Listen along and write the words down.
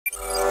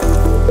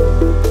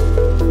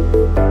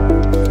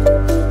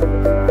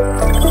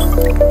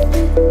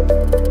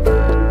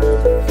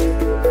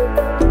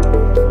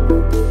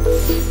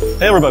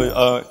everybody,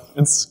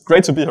 it's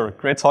great to be here.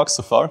 Great talk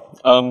so far.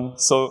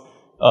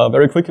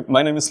 Very quick,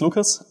 my name is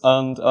Lucas,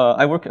 and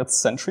I work at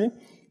Sentry.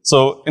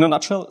 So in a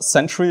nutshell,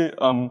 Sentry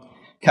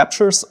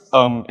captures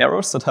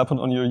errors that happen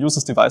on your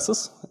users'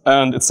 devices,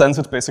 and it sends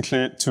it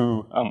basically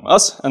to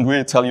us, and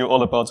we tell you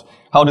all about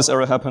how this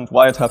error happened,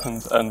 why it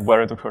happened, and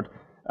where it occurred,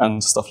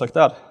 and stuff like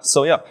that.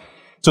 So yeah,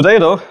 today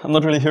though, I'm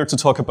not really here to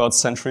talk about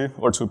Sentry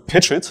or to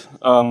pitch it.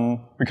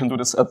 We can do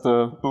this at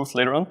the booth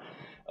later on.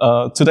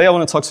 Today I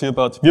want to talk to you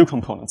about Vue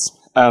Components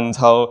and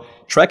how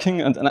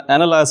tracking and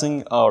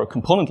analyzing our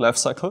component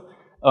lifecycle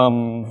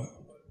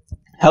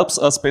helps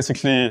us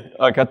basically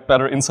get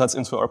better insights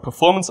into our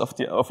performance of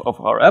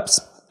our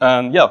apps.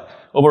 And yeah,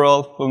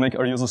 overall, will make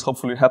our users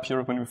hopefully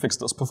happier when we fix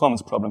those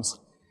performance problems.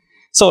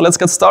 So let's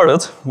get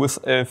started with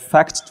a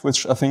fact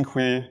which I think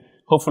we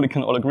hopefully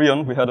can all agree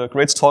on. We had a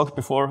great talk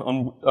before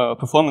on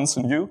performance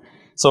in Vue.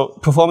 So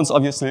performance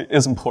obviously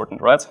is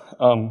important, right?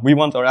 We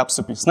want our apps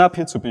to be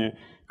snappy, to be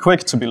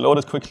quick, to be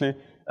loaded quickly.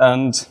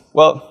 And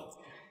well,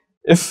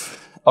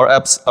 if our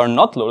apps are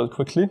not loaded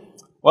quickly,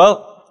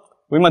 well,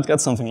 we might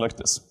get something like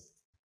this.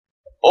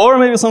 Or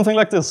maybe something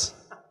like this.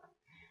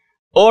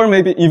 Or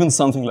maybe even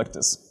something like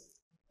this.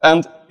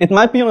 And it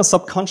might be on a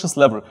subconscious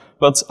level,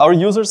 but our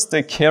users,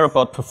 they care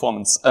about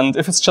performance. And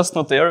if it's just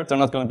not there, they're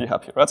not going to be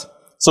happy, right?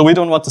 So we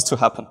don't want this to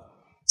happen.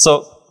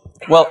 So,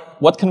 well,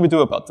 what can we do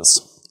about this?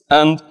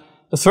 And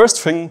the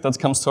first thing that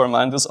comes to our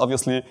mind is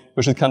obviously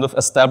we should kind of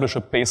establish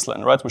a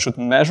baseline, right? We should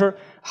measure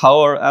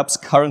how our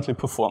apps currently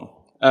perform.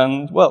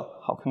 And,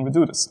 well, how can we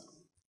do this?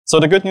 So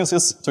the good news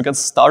is, to get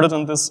started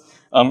on this,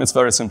 it's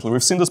very simple.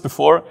 We've seen this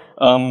before.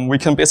 We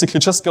can basically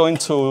just go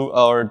into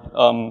our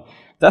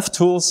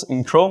DevTools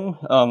in Chrome,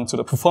 to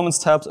the Performance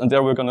tab, and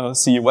there we're going to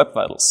see Web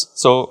Vitals.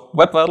 So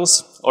Web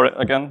Vitals, or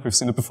again, we've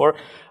seen it before,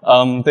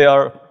 they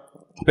are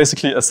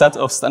basically a set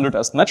of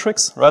standardized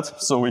metrics, right?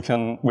 So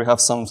we have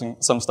some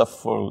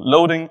stuff for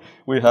loading,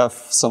 we have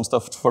some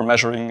stuff for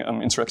measuring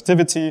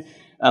interactivity,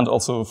 and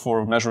also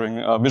for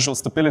measuring visual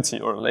stability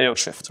or layout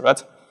shift,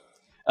 right?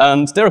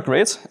 And they're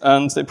great,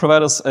 and they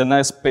provide us a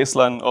nice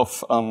baseline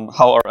of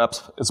how our app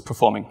is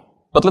performing.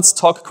 But let's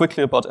talk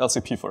quickly about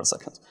LCP for a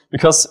second,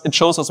 because it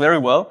shows us very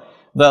well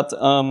that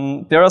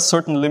there are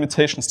certain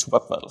limitations to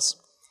Web Vitals.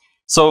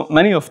 So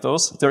many of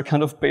those, they're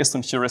kind of based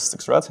on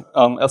heuristics, right?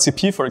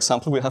 LCP, for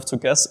example, we have to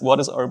guess what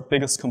is our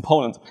biggest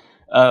component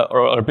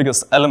or our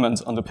biggest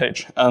element on the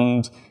page.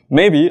 And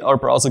maybe our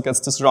browser gets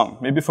this wrong.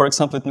 Maybe, for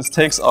example, it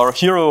mistakes our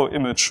hero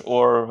image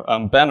or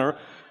banner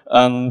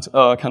and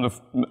kind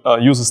of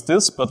uses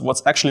this, but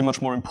what's actually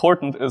much more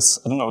important is,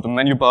 I don't know, the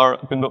menu bar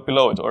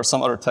below it or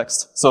some other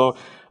text. So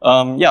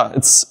yeah,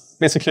 it's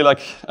basically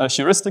like a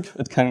heuristic.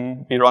 It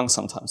can be wrong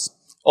sometimes.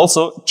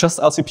 Also, just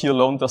LCP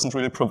alone doesn't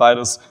really provide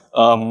us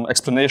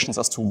explanations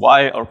as to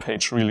why our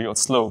page really got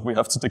slow. We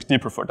have to dig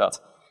deeper for that.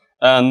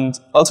 And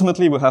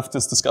ultimately, we have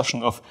this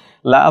discussion of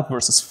lab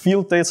versus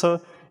field data.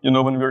 You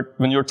know,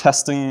 when you're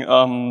testing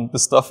the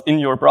stuff in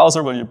your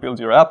browser, when you build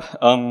your app,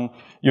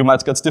 you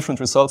might get different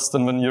results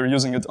than when you're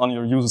using it on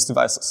your users'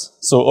 devices.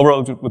 So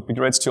overall, it would be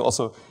great to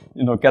also,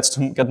 you know,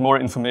 get more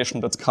information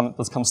that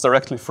comes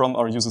directly from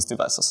our users'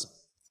 devices.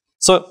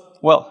 So,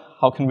 well,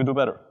 how can we do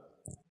better?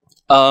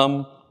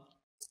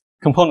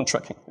 Component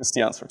tracking is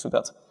the answer to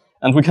that.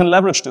 And we can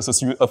leverage this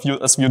as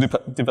Vue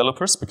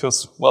developers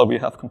because, well, we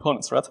have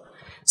components, right?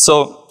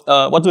 So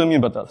what do I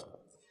mean by that?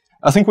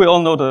 I think we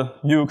all know the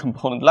Vue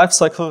component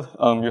lifecycle.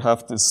 You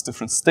have these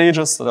different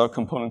stages that our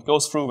component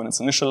goes through when it's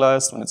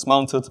initialized, when it's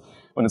mounted,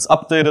 when it's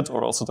updated,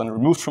 or also then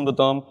removed from the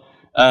DOM.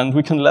 And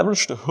we can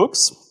leverage the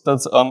hooks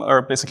that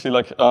are basically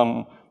like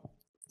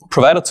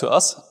provided to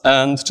us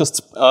and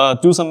just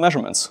do some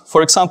measurements.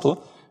 For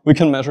example, we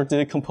can measure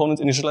the component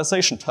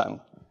initialization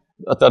time.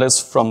 That is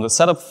from the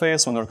setup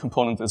phase when our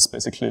component is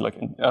basically like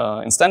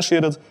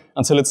instantiated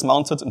until it's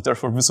mounted and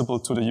therefore visible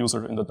to the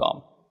user in the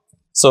DOM.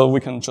 So we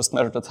can just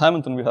measure the time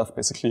and then we have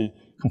basically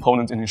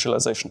component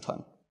initialization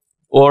time.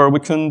 Or we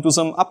can do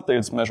some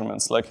update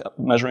measurements like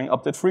measuring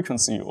update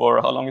frequency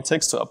or how long it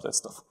takes to update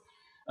stuff.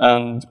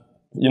 And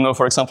you know,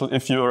 for example,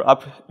 if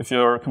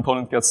your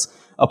component gets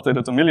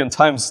updated 1 million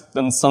times,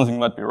 then something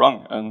might be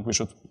wrong and we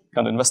should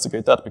kind of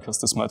investigate that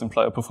because this might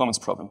imply a performance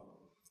problem.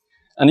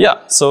 And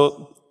yeah,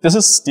 so this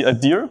is the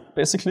idea,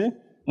 basically.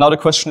 Now the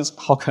question is,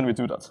 how can we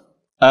do that?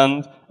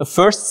 And the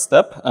first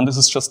step, and this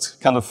is just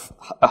kind of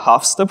a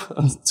half step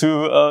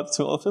to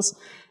all of this,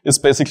 is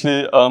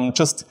basically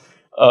just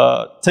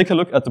take a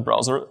look at the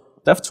browser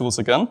DevTools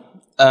again.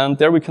 And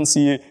there we can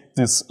see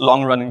these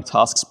long-running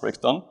tasks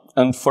breakdown.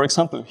 And for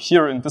example,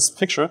 here in this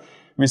picture,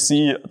 we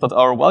see that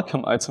our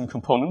welcome item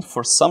component,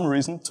 for some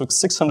reason, took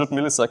 600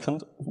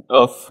 milliseconds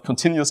of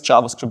continuous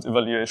JavaScript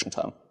evaluation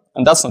time.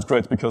 And that's not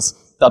great because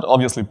that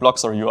obviously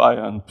blocks our UI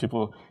and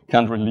people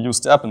can't really use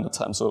the app in the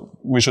time. So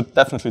we should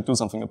definitely do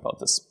something about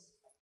this.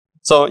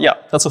 So yeah,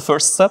 that's a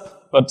first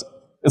step, but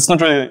it's not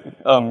really,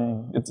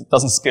 it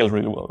doesn't scale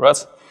really well,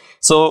 right?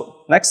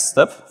 So next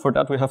step for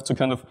that, we have to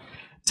kind of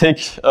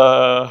take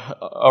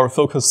our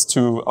focus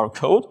to our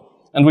code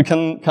and we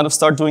can kind of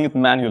start doing it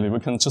manually. We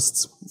can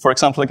just, for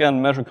example,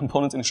 again, measure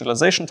component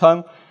initialization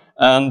time,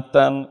 and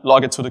then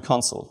log it to the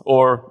console,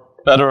 or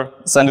better,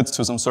 send it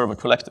to some server,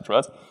 collect it,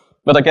 right?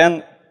 But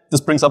again,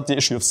 this brings up the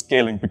issue of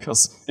scaling,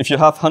 because if you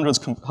have hundreds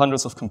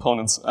of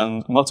components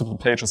and multiple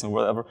pages and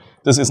whatever,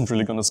 this isn't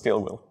really going to scale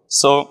well.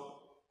 So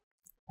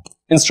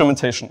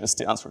instrumentation is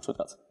the answer to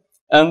that.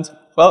 And,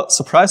 well,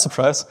 surprise,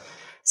 surprise,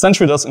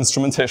 Sentry does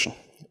instrumentation.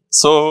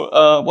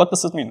 So what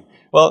does it mean?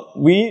 Well,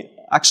 we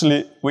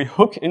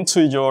hook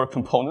into your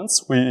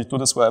components. We do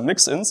this via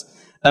mix-ins,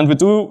 and we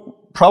do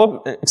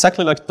probably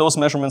exactly like those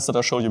measurements that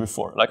I showed you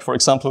before. Like, for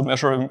example,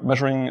 measuring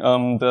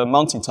the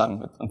mounting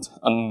time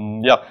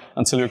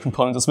until your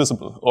component is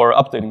visible, or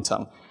updating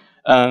time.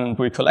 And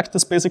we collect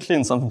this basically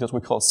in something that we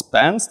call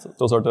spans.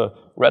 Those are the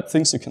red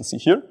things you can see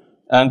here.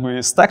 And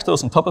we stack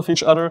those on top of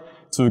each other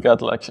to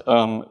get like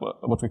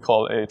what we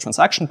call a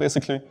transaction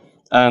basically.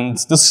 And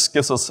this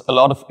gives us a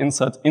lot of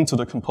insight into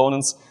the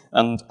components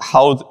and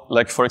how,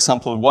 like, for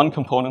example, one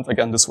component,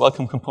 again, this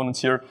welcome component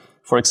here,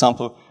 for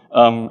example,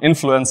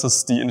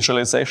 influences the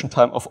initialization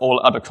time of all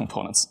other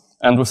components.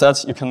 And with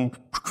that, you can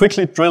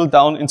quickly drill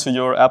down into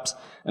your apps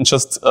and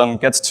just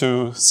get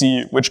to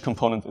see which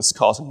component is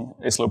causing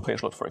a slow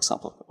page load, for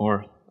example,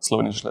 or slow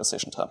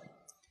initialization time.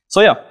 So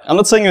yeah, I'm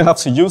not saying you have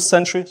to use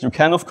Sentry. You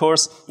can, of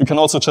course. You can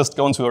also just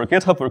go into our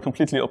GitHub. We're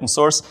completely open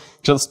source.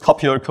 Just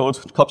copy our code,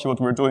 copy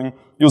what we're doing,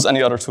 use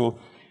any other tool.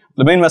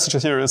 The main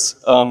message here is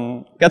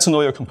get to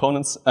know your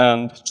components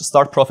and just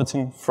start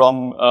profiting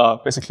from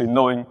basically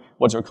knowing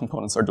what your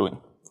components are doing.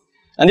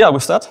 And yeah,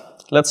 with that,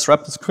 let's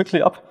wrap this quickly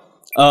up.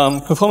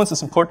 Performance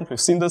is important. We've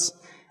seen this.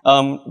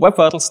 Web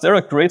Vitals, they're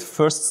a great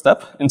first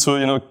step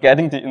into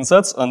getting the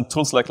insights, and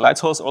tools like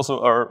Lighthouse also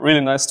are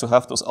really nice to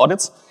have those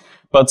audits.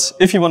 But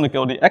if you want to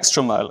go the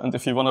extra mile, and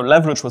if you want to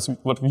leverage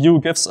what Vue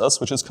gives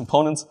us, which is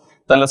components,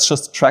 then let's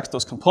just track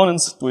those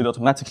components, do it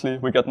automatically.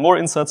 We get more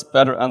insights,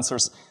 better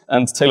answers,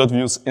 and tailored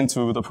views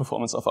into the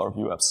performance of our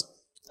Vue apps.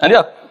 And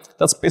yeah,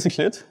 that's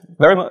basically it.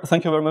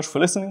 Thank you very much for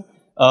listening.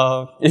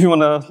 If you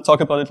want to talk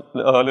about it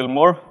a little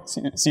more,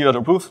 see you at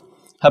our booth.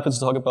 Happy to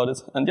talk about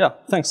it. And yeah,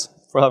 thanks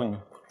for having me.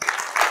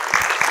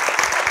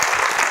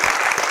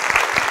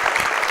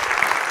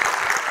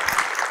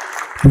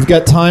 We've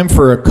got time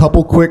for a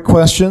couple quick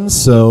questions,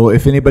 so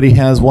if anybody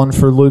has one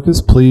for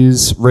Lucas,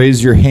 please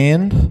raise your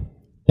hand.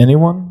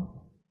 Anyone?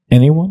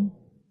 Anyone?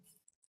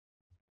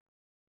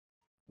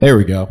 There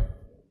we go.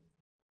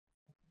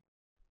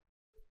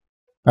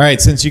 All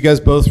right, since you guys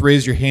both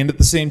raised your hand at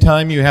the same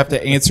time, you have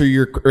to answer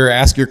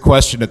ask your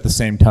question at the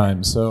same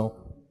time. So,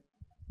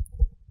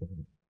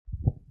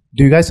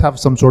 do you guys have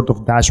some sort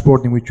of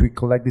dashboard in which we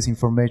collect this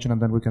information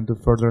and then we can do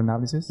further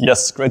analysis?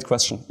 Yes, great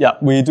question. Yeah,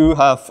 we do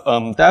have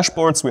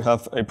dashboards. We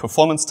have a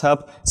performance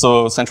tab.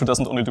 So Sentry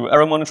doesn't only do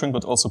error monitoring,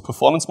 but also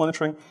performance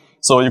monitoring.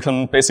 So you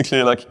can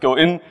basically like go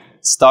in,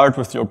 start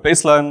with your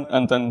baseline,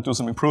 and then do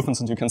some improvements,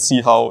 and you can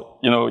see how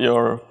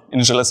your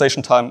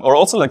initialization time, or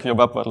also like your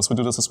Web Vitals, we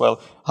do this as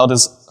well, how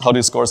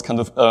these scores kind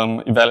of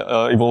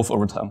evolve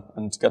over time,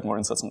 and get more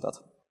insights on that.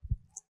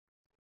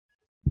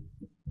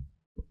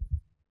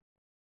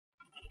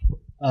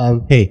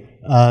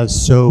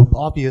 So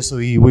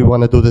obviously we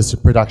want to do this in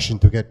production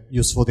to get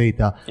useful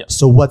data. Yeah.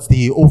 So what's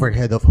the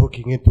overhead of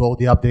hooking into all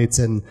the updates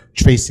and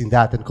tracing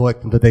that and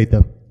collecting the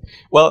data?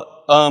 Well,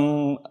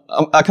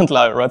 I can't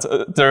lie, right?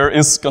 There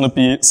is going to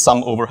be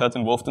some overhead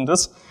involved in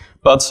this.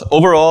 But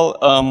overall,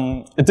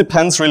 it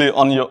depends really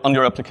on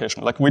your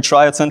application. Like, we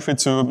try at Sentry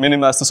to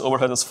minimize this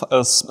overhead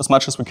as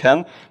much as we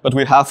can, but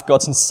we have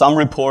gotten some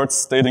reports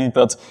stating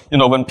that,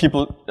 when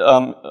people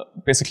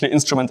basically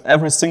instrument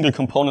every single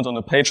component on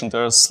a page, and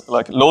there's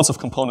like loads of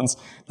components,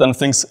 then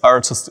things are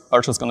just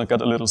going to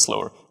get a little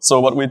slower. So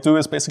what we do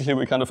is basically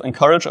we kind of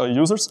encourage our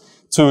users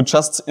to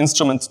just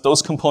instrument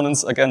those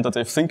components, again, that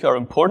they think are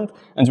important,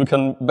 and you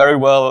can very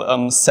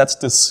well set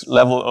this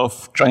level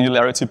of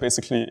granularity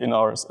basically in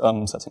our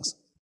settings.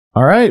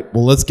 all right,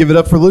 well, let's give it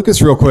up for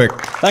Lucas real quick.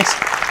 Thanks.